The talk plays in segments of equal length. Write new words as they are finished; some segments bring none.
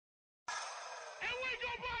And we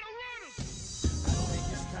go by the runners. I think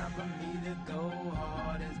it's time for me to go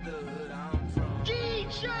hard as the hood I'm from.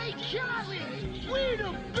 DJ Khaled, we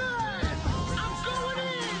the best. I'm going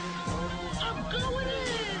in. I'm going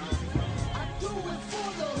in. I do it for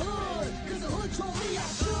the hood, cause the hood told me I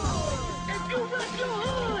should. If you rep your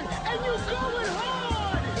hood and you going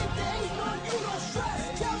hard, If there ain't none, you don't stress.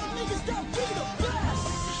 Tell them niggas that we the best.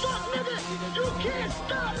 fuck nigga, you can't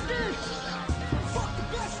stop this. Fuck the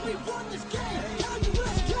best, we run this game. Kanye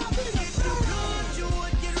West, God be the best. You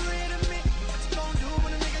would get rid of me. What you gon' do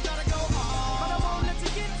when a nigga gotta go hard? But I won't let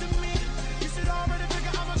you get to me. You should already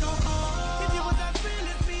figure I'ma go hard. If you was as real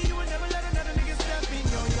as me, you would never let another nigga step in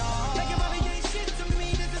your yard. Like your money ain't shit to me.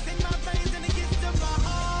 This is in my veins and it gets to my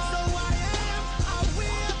heart. So I am, I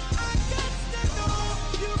will, I got to know.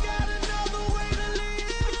 You got another way to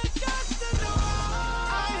live. You got to know.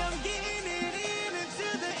 I am getting it in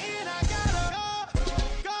until the end. I gotta go.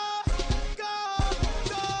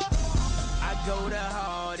 I go the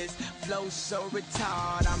hardest, flow so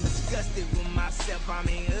retarded. I'm disgusted with myself. I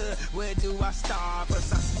mean, where do I start?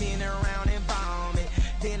 First I spin around and vomit,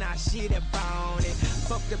 then I shit up on it.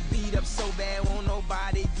 Fuck the beat up so bad, won't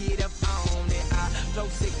nobody get up on it. I flow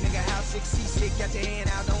sick, nigga, how sick, seasick. Got your hand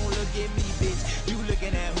out, don't look at me, bitch. You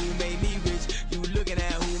looking at who made me rich. You looking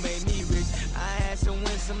at who made me rich. I had some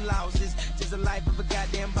wins, some losses. Just the life of a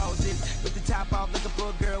goddamn bosses. With the top off, looking for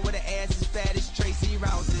a girl with an ass as fat as Tracy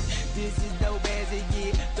Ross's. This is dope as it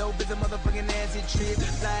get. Dope as a motherfucking acid trip.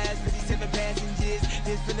 Fly as 57 passengers.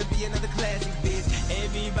 This finna be another classic, bitch.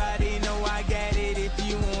 Everybody know I got it. If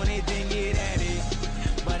you want it, then get at it.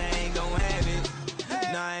 But I ain't gon' have it.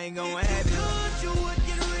 No, I ain't gon' have it. You would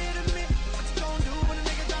get rid of me. What you gon' do when a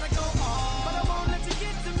nigga gotta go hard? But I won't let you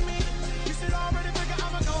get to me. You should already figure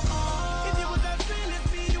I'ma go hard. If you was as real as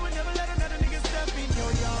me, you would never let another nigga step in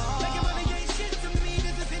your yard. Like your money ain't shit to me.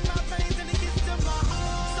 This is in my veins and it gets to my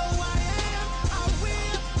heart. So I am, I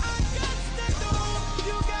will, I got to know.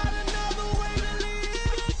 You got another way to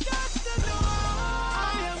live. You got to know.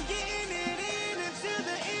 I am getting it in until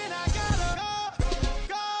the end. I gotta go.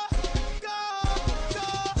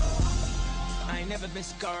 I ain't never been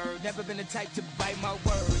scared, never been the type to bite my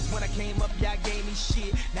words. When I came up, y'all gave me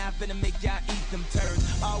shit. Now I finna make y'all eat them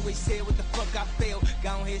turds. Always said what the fuck I felt. Go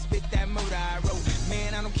ahead, spit that murder I wrote.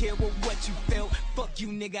 Man, I don't care what you felt. Fuck you,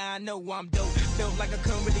 nigga, I know I'm dope. Felt like I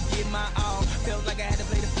couldn't really give my all. Felt like I had to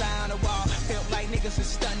play the fly on the wall. Felt like niggas was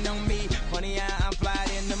stunting on me. Funny how I'm flying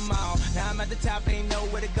in the mall. Now I'm at the top, ain't know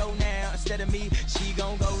where to go now. Instead of me, she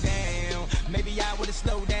gon' go down. Maybe I would've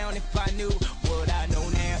slowed down if I knew what I know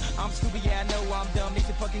now. I'm stupid, yeah, I know I'm dumb. Makes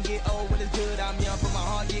it fucking get old when it's good. I'm young, but my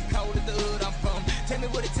heart get cold at the hood I'm from. Tell me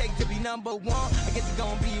what it takes to be number one. I guess it's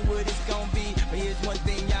gon' be what it's gon' be. But here's one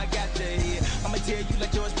thing y'all got to hear. I'ma tell you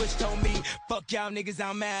like George Bush told me. Fuck y'all niggas,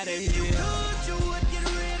 I'm outta here. You would get